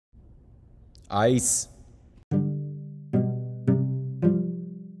Ice.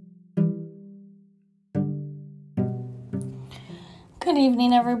 Good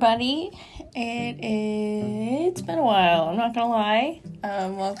evening, everybody. It's been a while, I'm not gonna lie.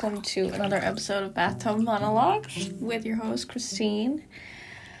 Welcome to another episode of Bathtub Monologues with your host, Christine.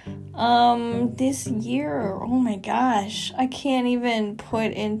 This year, oh my gosh, I can't even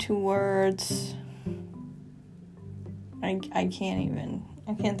put into words. I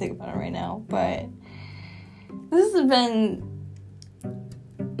can't think about it right now, but this has been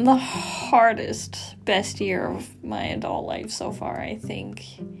the hardest, best year of my adult life so far, I think.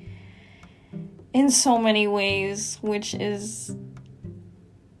 In so many ways, which is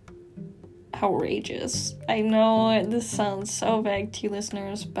outrageous. I know this sounds so vague to you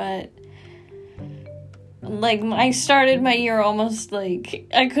listeners, but I started my year almost like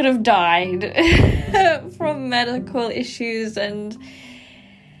I could have died from medical issues, and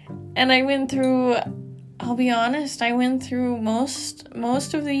I went through, I'll be honest, I went through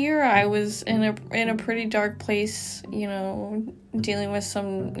most of the year I was in a pretty dark place, dealing with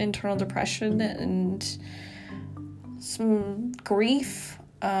some internal depression and some grief,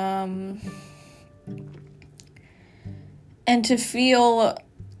 and to feel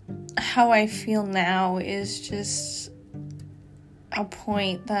how I feel now is just a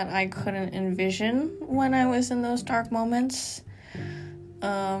point that I couldn't envision when I was in those dark moments,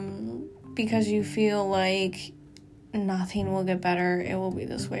 because you feel like nothing will get better, it will be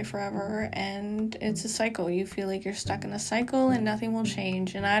this way forever, and it's a cycle. You feel like you're stuck in a cycle and nothing will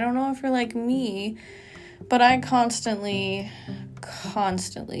change. And I don't know if you're like me, but I constantly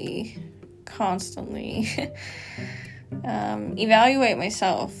evaluate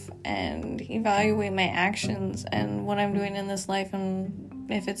myself and evaluate my actions and what I'm doing in this life and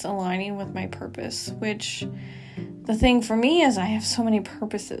if it's aligning with my purpose, which the thing for me is I have so many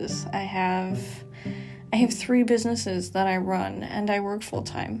purposes. I have 3 businesses that I run and I work full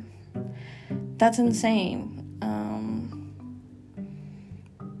time. That's insane.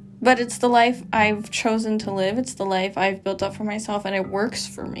 But it's the life I've chosen to live. It's the life I've built up for myself, and it works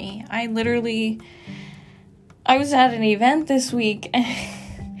for me. I was at an event this week. I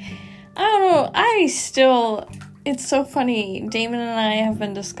don't know. It's so funny. Damon and I have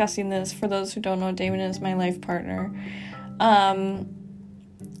been discussing this. For those who don't know, Damon is my life partner. I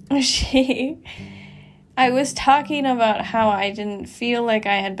was talking about how I didn't feel like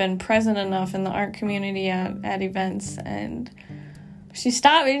I had been present enough in the art community at events, and she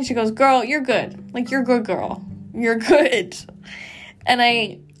stopped me and she goes, "Girl, you're good. Like, you're good, girl. You're good."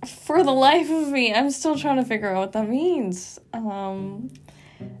 And for the life of me, I'm still trying to figure out what that means.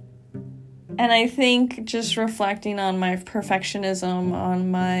 And I think just reflecting on my perfectionism, on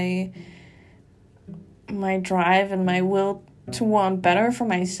my drive and my will to want better for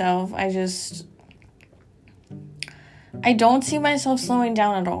myself, I don't see myself slowing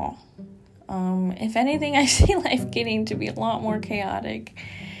down at all. If anything, I see life getting to be a lot more chaotic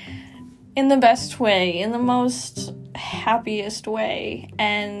in the best way, in the most happiest way,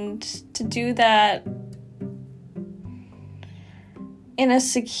 and to do that in a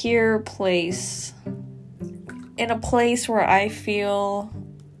secure place, in a place where I feel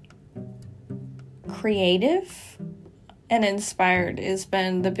creative and inspired has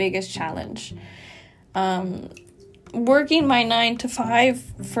been the biggest challenge. Working my 9 to 5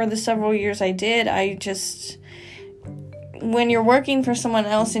 for the several years I did, when you're working for someone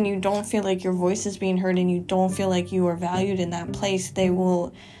else and you don't feel like your voice is being heard and you don't feel like you are valued in that place, they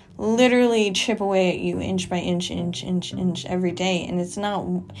will literally chip away at you inch by inch every day. And it's not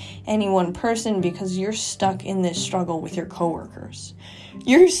any one person, because you're stuck in this struggle with your coworkers.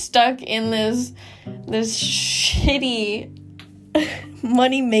 You're stuck in this shitty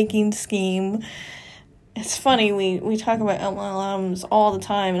money-making scheme. It's funny, we talk about MLMs all the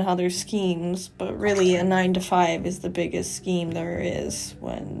time and how they're schemes, but really a 9 to 5 is the biggest scheme there is,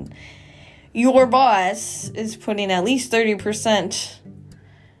 when your boss is putting at least 30%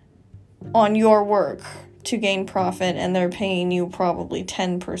 on your work to gain profit, and they're paying you probably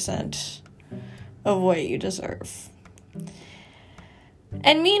 10% of what you deserve.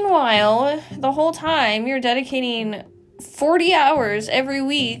 And meanwhile, the whole time you're dedicating 40 hours every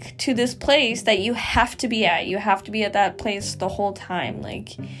week to this place that you have to be at. You have to be at that place the whole time.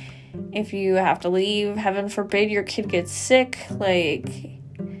 Like, if you have to leave, heaven forbid your kid gets sick,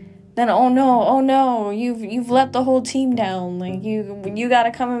 then oh no, you've let the whole team down. Like, you gotta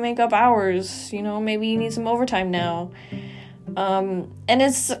come and make up hours. Maybe you need some overtime now. And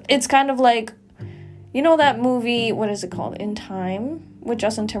it's kind of like, that movie, what is it called? In Time, with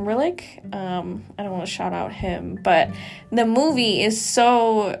Justin Timberlake. I don't want to shout out him, but the movie is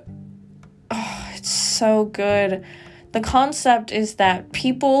so so good. The concept is that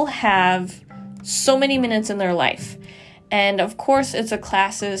people have so many minutes in their life. And of course, it's a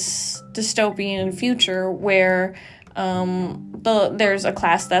classist dystopian future where there's a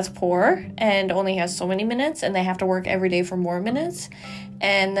class that's poor and only has so many minutes, and they have to work every day for more minutes.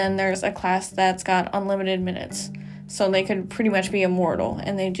 And then there's a class that's got unlimited minutes. So they could pretty much be immortal,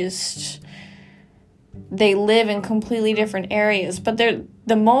 and they live in completely different areas. But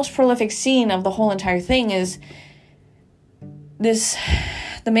the most prolific scene of the whole entire thing is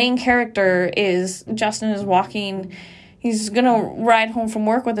the main character is, Justin is walking, he's gonna ride home from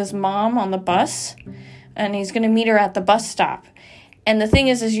work with his mom on the bus, and he's gonna meet her at the bus stop. And the thing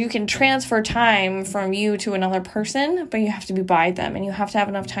is you can transfer time from you to another person, but you have to be by them, and you have to have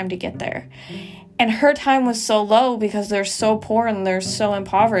enough time to get there. And her time was so low because they're so poor and they're so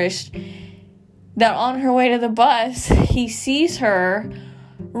impoverished that on her way to the bus, he sees her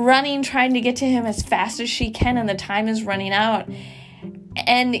running, trying to get to him as fast as she can, and the time is running out.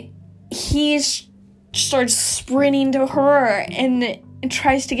 And he starts sprinting to her and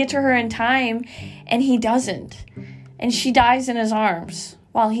tries to get to her in time, and he doesn't. And she dies in his arms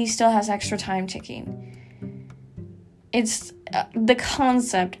while he still has extra time ticking. It's the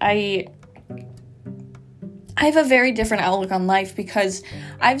concept. I have a very different outlook on life because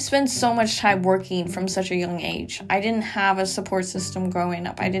I've spent so much time working from such a young age. I didn't have a support system growing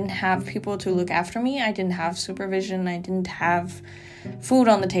up. I didn't have people to look after me. I didn't have supervision. I didn't have food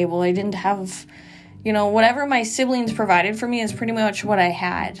on the table. I didn't have, whatever my siblings provided for me is pretty much what I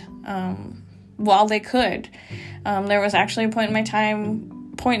had, while they could. There was actually a point in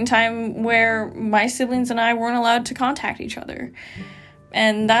time where my siblings and I weren't allowed to contact each other.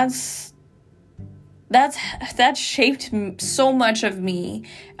 And that's shaped so much of me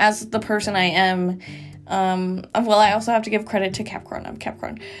as the person I am. I also have to give credit to Capricorn. I'm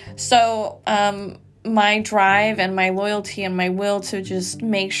Capricorn. So, my drive and my loyalty and my will to just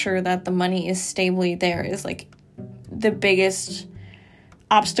make sure that the money is stably there is like the biggest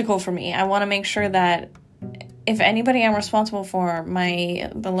obstacle for me. I want to make sure that if anybody I'm responsible for,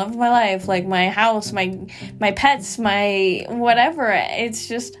 the love of my life, like my house, my pets, my whatever, it's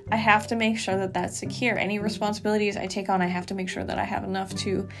just, I have to make sure that that's secure. Any responsibilities I take on, I have to make sure that I have enough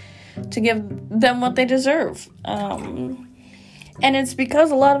to give them what they deserve. And it's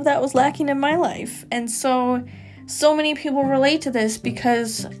because a lot of that was lacking in my life. And so many people relate to this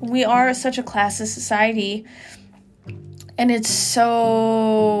because we are such a classist society, and it's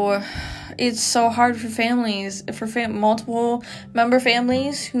so hard for families, multiple member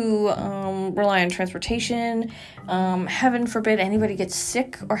families who rely on transportation. Heaven forbid anybody gets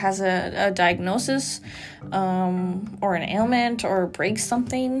sick or has a diagnosis or an ailment or breaks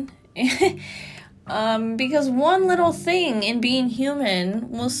something. Because one little thing in being human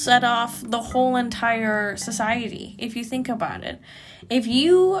will set off the whole entire society, if you think about it. If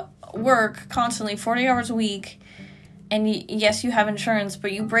you work constantly 40 hours a week, and yes, you have insurance,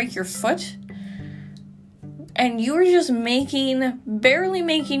 but you break your foot, and you're just barely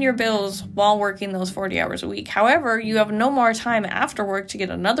making your bills while working those 40 hours a week. However, you have no more time after work to get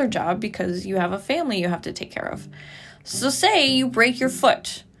another job because you have a family you have to take care of. So say you break your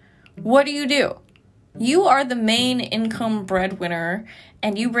foot. What do? You are the main income breadwinner,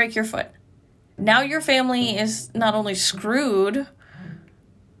 and you break your foot. Now your family is not only screwed,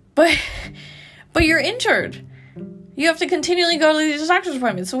 but you're injured. You have to continually go to these doctor's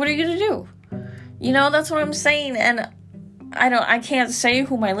appointments. So what are you going to do? That's what I'm saying. And I can't say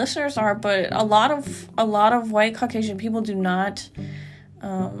who my listeners are, but a lot of white Caucasian people do not,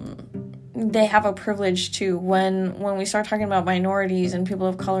 they have a privilege too. When we start talking about minorities and people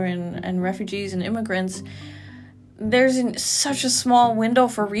of color and refugees and immigrants, there's such a small window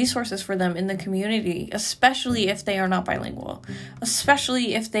for resources for them in the community, especially if they are not bilingual,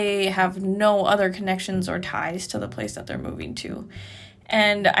 especially if they have no other connections or ties to the place that they're moving to.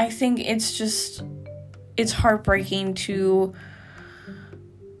 And I think it's heartbreaking to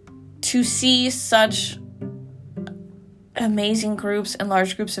see such amazing groups and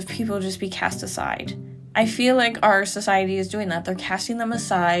large groups of people just be cast aside. I feel like our society is doing that. They're casting them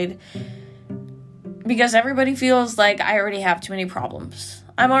aside because everybody feels like I already have too many problems.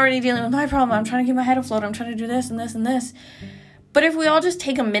 I'm already dealing with my problem. I'm trying to keep my head afloat. I'm trying to do this and this and this. But if we all just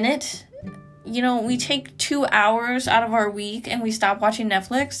take a minute, we take 2 hours out of our week and we stop watching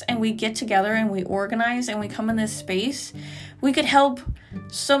Netflix and we get together and we organize and we come in this space, we could help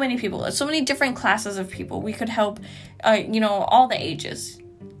so many people, so many different classes of people. We could help, all the ages,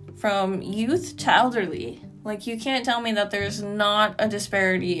 from youth to elderly. Like, you can't tell me that there's not a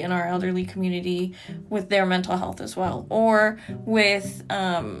disparity in our elderly community with their mental health as well, or with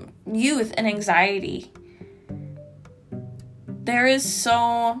youth and anxiety. there is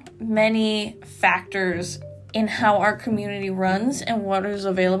so many factors in how our community runs and what is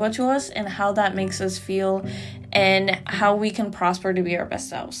available to us and how that makes us feel and how we can prosper to be our best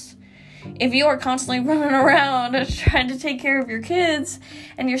selves. If you are constantly running around trying to take care of your kids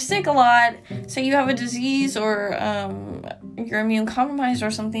and you're sick a lot, say you have a disease or you're immune compromised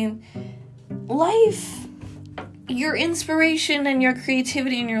or something, life, your inspiration and your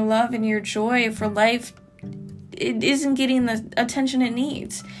creativity and your love and your joy for life, it isn't getting the attention it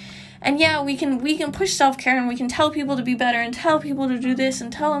needs. And yeah, we can push self-care and we can tell people to be better and tell people to do this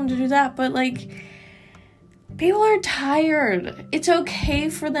and tell them to do that, but like, people are tired. It's okay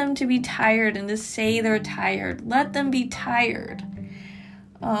for them to be tired and to say they're tired. Let them be tired.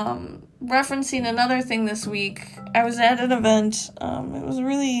 Referencing another thing this week, I was at an event.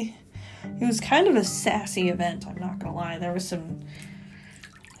 It was kind of a sassy event, I'm not gonna lie. There was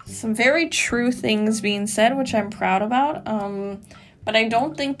some very true things being said, which I'm proud about. But I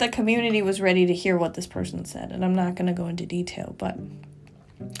don't think the community was ready to hear what this person said, and I'm not gonna go into detail, but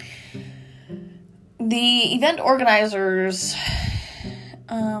the event organizers,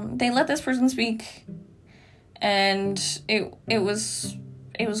 they let this person speak, and it was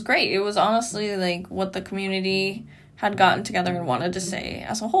great. It was honestly like what the community had gotten together and wanted to say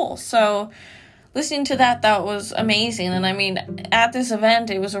as a whole. So listening to that was amazing. And I mean, at this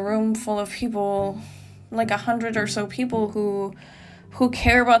event, it was a room full of people, like 100 or so people who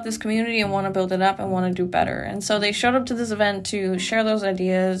care about this community and want to build it up and want to do better. And so they showed up to this event to share those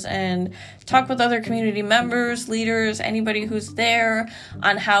ideas and talk with other community members, leaders, anybody who's there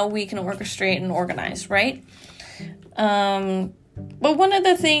on how we can orchestrate and organize, right? But one of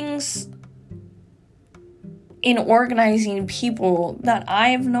the things in organizing people that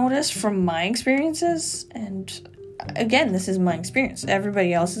I've noticed from my experiences, and again, this is my experience,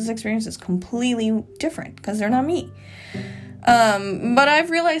 everybody else's experience is completely different because they're not me. But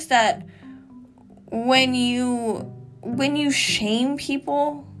I've realized that when you shame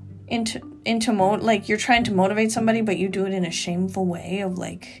people into like you're trying to motivate somebody, but you do it in a shameful way of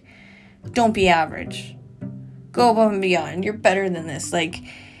like, don't be average, go above and beyond, you're better than this. Like,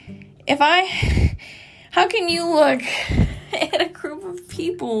 how can you look at a group of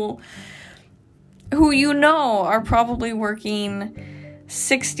people who you know are probably working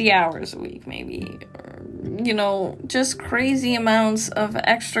 60 hours a week maybe, or, you know, just crazy amounts of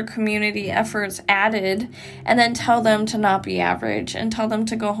extra community efforts added, and then tell them to not be average and tell them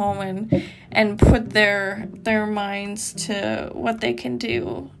to go home and put their minds to what they can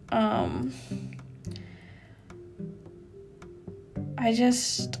do.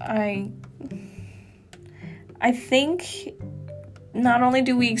 I think not only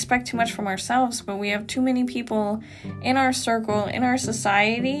do we expect too much from ourselves, but we have too many people in our circle, in our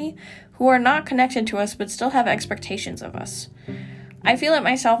society, who are not connected to us, but still have expectations of us. I feel it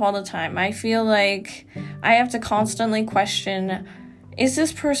myself all the time. I feel like I have to constantly question, is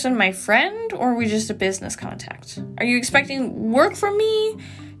this person my friend, or are we just a business contact? Are you expecting work from me?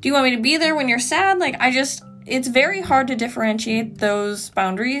 Do you want me to be there when you're sad? Like, it's very hard to differentiate those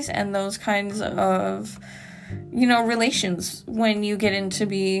boundaries and those kinds of, you know, relations when you get into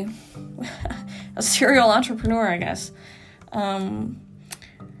be a serial entrepreneur, I guess.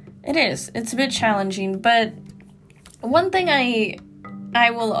 It's a bit challenging, but one thing I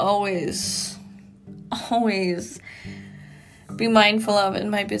will always be mindful of in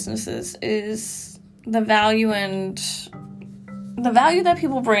my businesses is the value that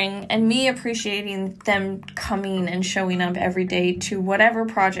people bring, and me appreciating them coming and showing up every day to whatever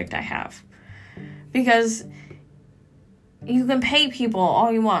project I have. Because you can pay people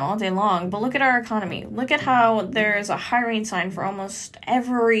all you want all day long, but look at our economy. Look at how there's a hiring sign for almost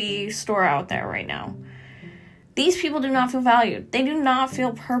every store out there right now. These people do not feel valued. They do not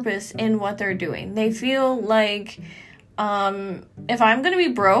feel purpose in what they're doing. They feel like, if I'm going to be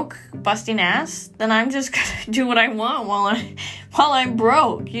broke, busting ass, then I'm just going to do what I want while I'm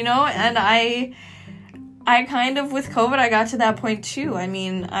broke, you know? And I kind of, with COVID, I got to that point too. I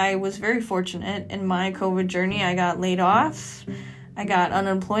mean, I was very fortunate in my COVID journey. I got laid off, I got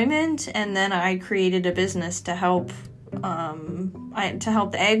unemployment, and then I created a business to help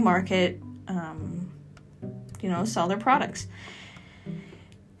the egg market, sell their products.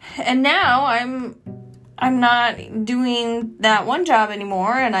 And now I'm not doing that one job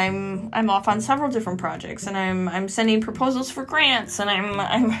anymore, and I'm off on several different projects, and I'm sending proposals for grants, and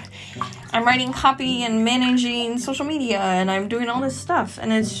I'm writing copy and managing social media, and I'm doing all this stuff,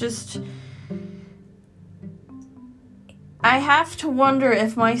 and it's just, I have to wonder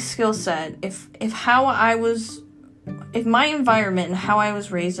if my skill set, if my environment and how I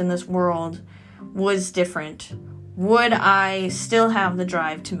was raised in this world was different, would I still have the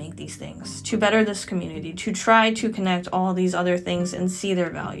drive to make these things, to better this community, to try to connect all these other things and see their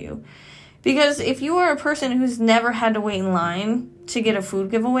value? Because if you are a person who's never had to wait in line to get a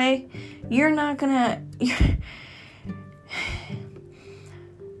food giveaway, you're not gonna...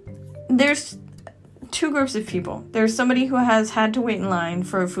 There's two groups of people. There's somebody who has had to wait in line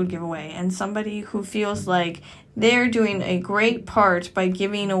for a food giveaway, and somebody who feels like they're doing a great part by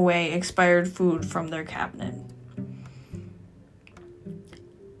giving away expired food from their cabinet.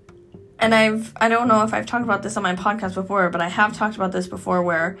 And I don't know if I've talked about this on my podcast before, but I have talked about this before,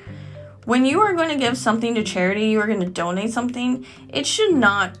 where when you are going to give something to charity, you are going to donate something, it should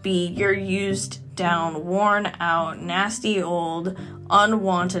not be your used down, worn out, nasty old,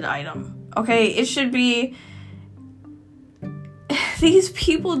 unwanted item. Okay? It should be, these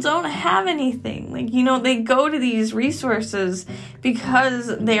people don't have anything. Like, you know, they go to these resources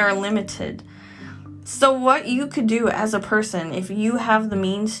because they are limited. So what you could do as a person, if you have the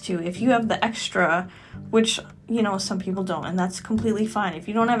means to, if you have the extra, which, you know, some people don't, and that's completely fine. If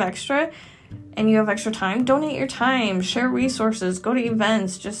you don't have extra and you have extra time, donate your time, share resources, go to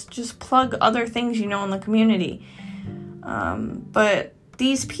events, just plug other things you know in the community. But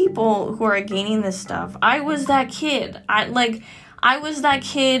these people who are gaining this stuff, I was that kid. I was that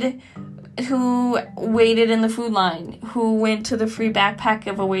kid who waited in the food line, who went to the free backpack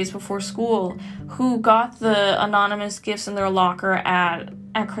giveaways before school, who got the anonymous gifts in their locker at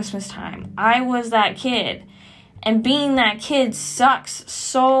Christmas time. I was that kid. And being that kid sucks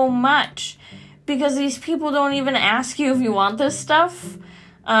so much because these people don't even ask you if you want this stuff.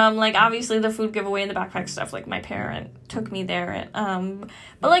 Like, obviously, the food giveaway and the backpack stuff, like, my parent took me there.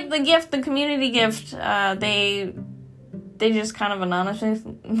 But, like, the community gift, they just kind of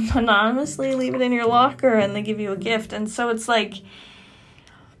anonymously leave it in your locker and they give you a gift. And so it's like,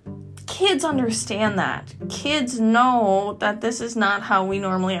 kids understand that. Kids know that this is not how we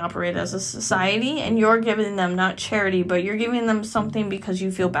normally operate as a society, and you're giving them not charity, but you're giving them something because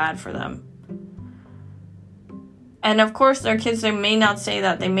you feel bad for them. And of course, they're kids, they may not say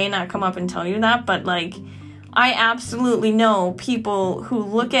that, they may not come up and tell you that, but like, I absolutely know people who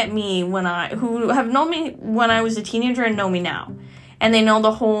look at me who have known me when I was a teenager and know me now. And they know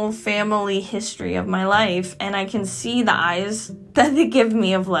the whole family history of my life, and I can see the eyes that they give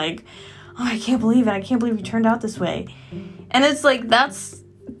me of like, oh, I can't believe it. I can't believe you turned out this way. And it's like, that's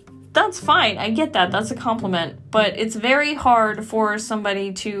fine. I get that. That's a compliment. But it's very hard for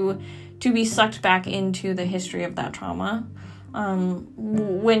somebody to be sucked back into the history of that trauma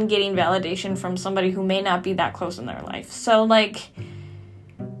when getting validation from somebody who may not be that close in their life. So, like,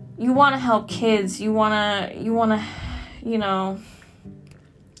 you want to help kids. You want to, you know,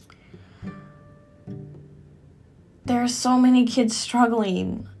 there are so many kids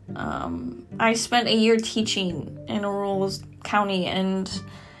struggling. I spent a year teaching in a rural county, and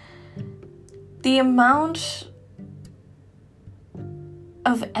the amount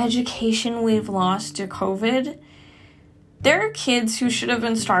of education we've lost to COVID, there are kids who should have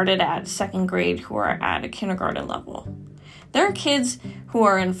been started at second grade who are at a kindergarten level. There are kids who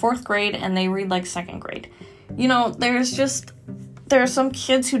are in fourth grade and they read like second grade. You know, there are some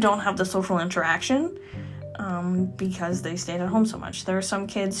kids who don't have the social interaction because they stayed at home so much. There are some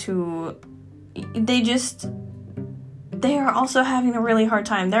kids who they are also having a really hard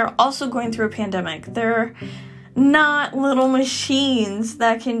time. They're also going through a pandemic. They're not little machines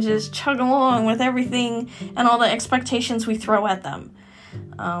that can just chug along with everything and all the expectations we throw at them.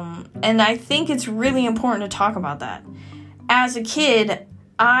 And I think it's really important to talk about that. As a kid,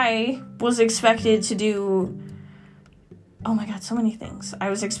 I was expected to do, oh my God, so many things. I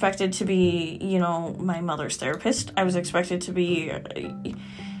was expected to be, you know, my mother's therapist. I was expected to be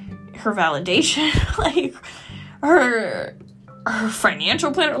her validation, like her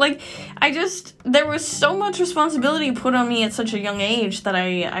financial planner. Like, there was so much responsibility put on me at such a young age that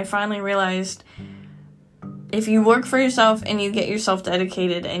I finally realized if you work for yourself and you get yourself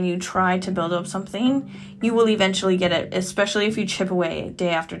dedicated and you try to build up something, you will eventually get it, especially if you chip away day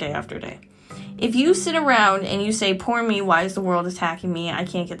after day after day. If you sit around and you say, poor me, why is the world attacking me? I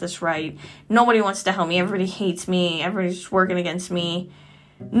can't get this right. Nobody wants to help me. Everybody hates me. Everybody's working against me.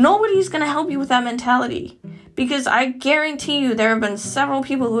 Nobody's going to help you with that mentality. Because I guarantee you there have been several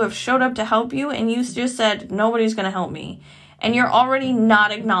people who have showed up to help you and you just said, nobody's going to help me. And you're already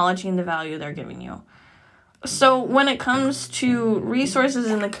not acknowledging the value they're giving you. So when it comes to resources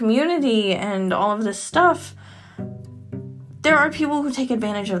in the community and all of this stuff, there are people who take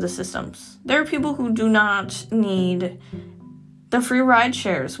advantage of the systems. There are people who do not need The free ride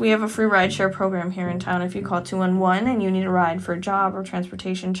shares. We have a free ride share program here in town. If you call 211 and you need a ride for a job or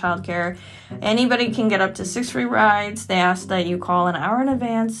transportation, childcare, anybody can get up to 6 free rides. They ask that you call an hour in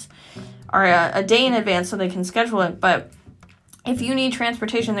advance or a day in advance so they can schedule it. But if you need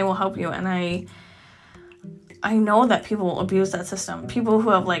transportation, they will help you. And I know that people abuse that system. People who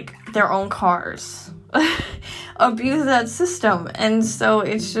have, like, their own cars abuse that system. And so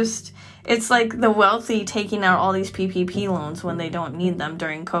it's like the wealthy taking out all these PPP loans when they don't need them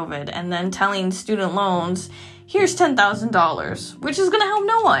during COVID, and then telling student loans, here's $10,000, which is going to help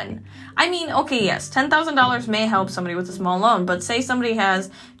no one. I mean, okay, yes, $10,000 may help somebody with a small loan, but say somebody has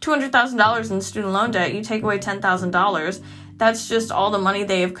 $200,000 in student loan debt, you take away $10,000, that's just all the money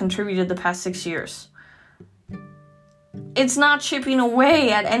they have contributed the past 6 years. It's not chipping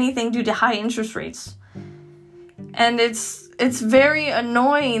away at anything due to high interest rates. And it's very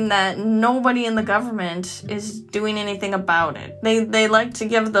annoying that nobody in the government is doing anything about it. They like to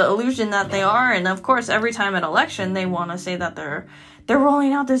give the illusion that they are, and of course every time at election they want to say that they're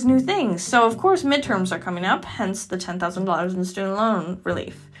rolling out this new thing. So of course midterms are coming up, hence the $10,000 in student loan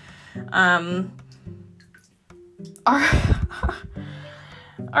relief. Our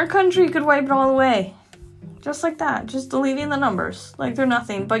country could wipe it all away. Just like that, just deleting the numbers like they're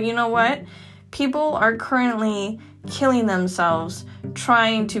nothing. But you know what? People are currently killing themselves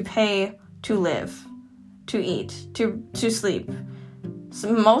trying to pay to live, to eat, to sleep.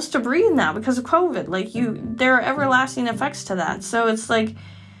 So most to breathe now because of COVID. Like, there are everlasting effects to that. So it's like,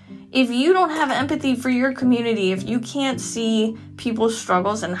 if you don't have empathy for your community, if you can't see people's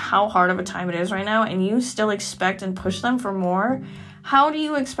struggles and how hard of a time it is right now, and you still expect and push them for more, how do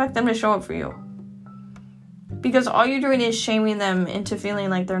you expect them to show up for you? Because all you're doing is shaming them into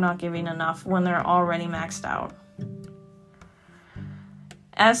feeling like they're not giving enough when they're already maxed out.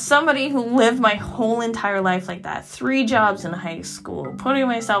 As somebody who lived my whole entire life like that, 3 jobs in high school, putting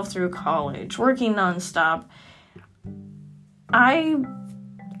myself through college, working nonstop, I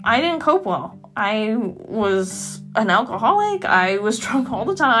didn't cope well. I was an alcoholic. I was drunk all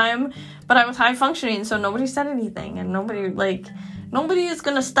the time, but I was high functioning, so nobody said anything. And nobody is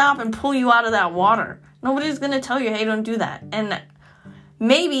going to stop and pull you out of that water. Nobody's going to tell you, hey, don't do that. And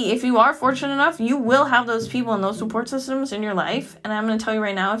maybe if you are fortunate enough, you will have those people and those support systems in your life. And I'm going to tell you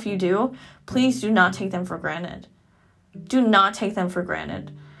right now, if you do, please do not take them for granted. Do not take them for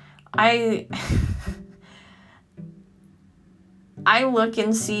granted. I look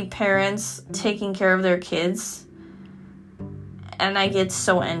and see parents taking care of their kids, and I get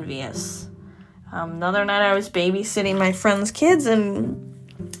so envious. The other night I was babysitting my friend's kids, and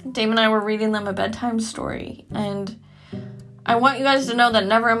Dave and I were reading them a bedtime story, and I want you guys to know that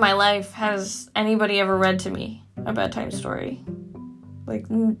never in my life has anybody ever read to me a bedtime story. Like,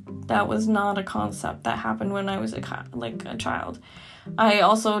 that was not a concept that happened when I was a child. I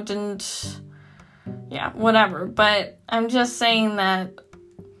also didn't, whatever, but I'm just saying that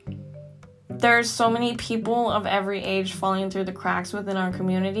there's so many people of every age falling through the cracks within our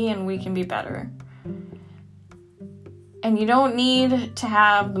community, and we can be better. And you don't need to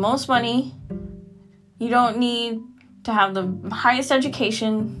have the most money. You don't need to have the highest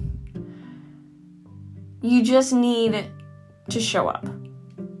education. You just need to show up.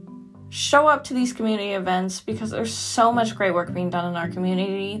 Show up to these community events because there's so much great work being done in our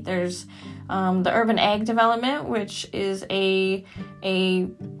community. There's the Urban Ag Development, which is I'm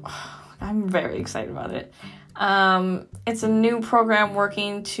very excited about it. It's a new program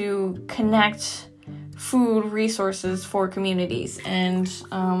working to connect food resources for communities. And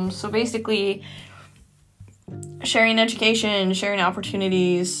so basically sharing education, sharing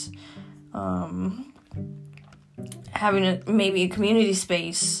opportunities, having maybe a community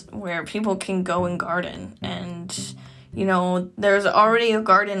space where people can go and garden. And, there's already a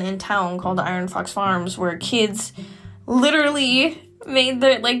garden in town called Iron Fox Farms where kids literally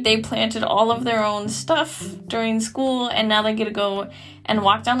they planted all of their own stuff during school, and now they get to go and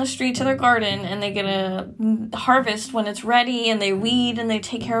walk down the street to their garden, and they get to harvest when it's ready, and they weed, and they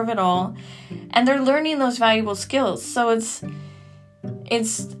take care of it all, and they're learning those valuable skills. So it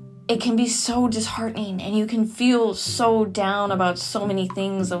can be so disheartening, and you can feel so down about so many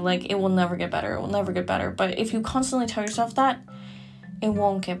things of it will never get better, it will never get better. But if you constantly tell yourself that, it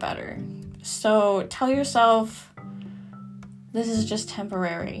won't get better. So tell yourself, this is just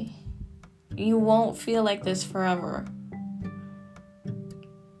temporary. You won't feel like this forever.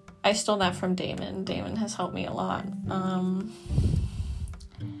 I stole that from Damon. Damon has helped me a lot.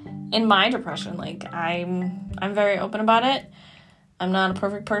 In my depression, I'm very open about it. I'm not a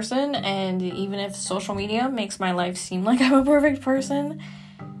perfect person, and even if social media makes my life seem like I'm a perfect person,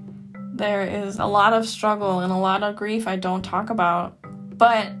 There is a lot of struggle and a lot of grief I don't talk about.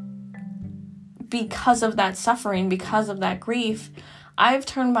 But because of that suffering, because of that grief, I've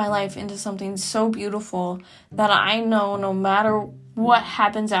turned my life into something so beautiful that I know no matter what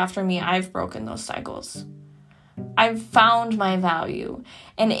happens after me, I've broken those cycles. I've found my value.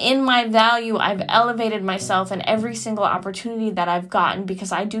 And in my value, I've elevated myself in every single opportunity that I've gotten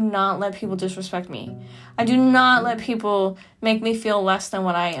because I do not let people disrespect me. I do not let people make me feel less than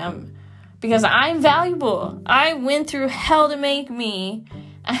what I am. Because I'm valuable. I went through hell to make me.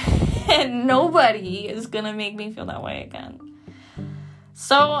 And nobody is going to make me feel that way again.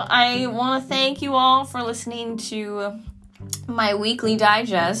 So I want to thank you all for listening to my weekly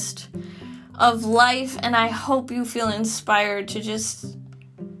digest of life, and I hope you feel inspired to just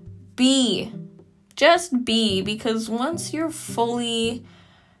be, because once you're fully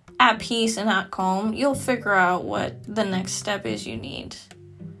at peace and at calm, you'll figure out what the next step is you need.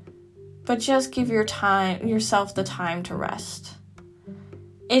 But just give yourself the time to rest.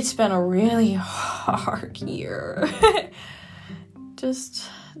 It's been a really hard year. Just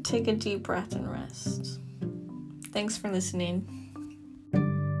take a deep breath and rest. Thanks for listening.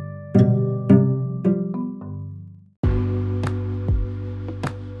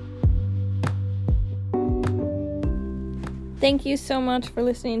 Thank you so much for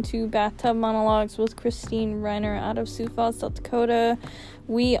listening to Bathtub Monologues with Christine Reiner out of Sioux Falls, South Dakota.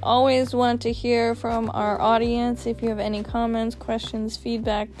 We always want to hear from our audience. If you have any comments, questions,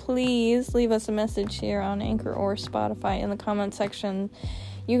 feedback, please leave us a message here on Anchor or Spotify in the comment section.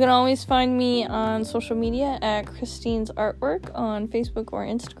 You can always find me on social media at Christine's Artwork on Facebook or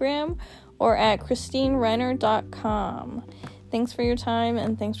Instagram, or at christinereiner.com. Thanks for your time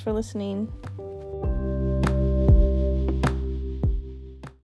and thanks for listening.